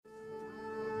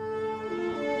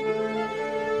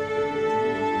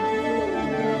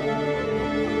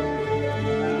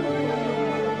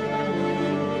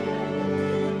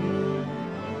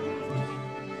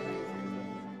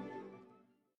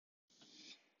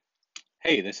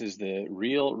Hey, this is the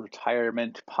Real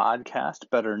Retirement Podcast,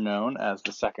 better known as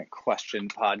the Second Question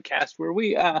Podcast, where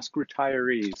we ask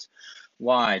retirees,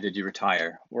 why did you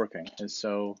retire? Working is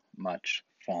so much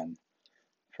fun.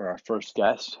 For our first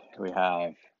guest, we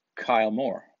have Kyle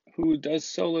Moore, who does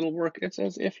so little work, it's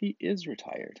as if he is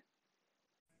retired.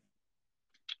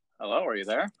 Hello, are you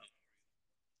there?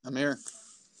 I'm here.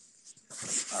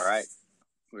 All right.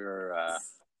 We're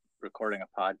recording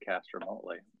a podcast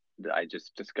remotely. I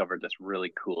just discovered this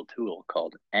really cool tool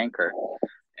called Anchor,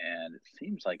 and it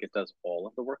seems like it does all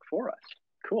of the work for us.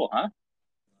 Cool, huh?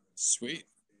 Sweet.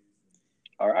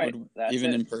 All right, that's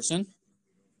even it. in person?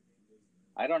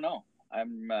 I don't know.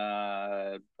 I'm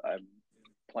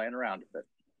playing around with it.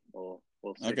 We'll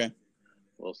see. Okay.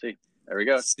 We'll see. There we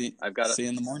go. See I've got you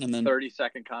in the morning then.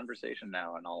 30-second conversation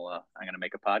now, and I'm gonna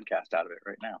make a podcast out of it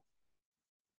right now.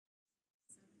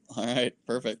 All right,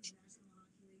 perfect.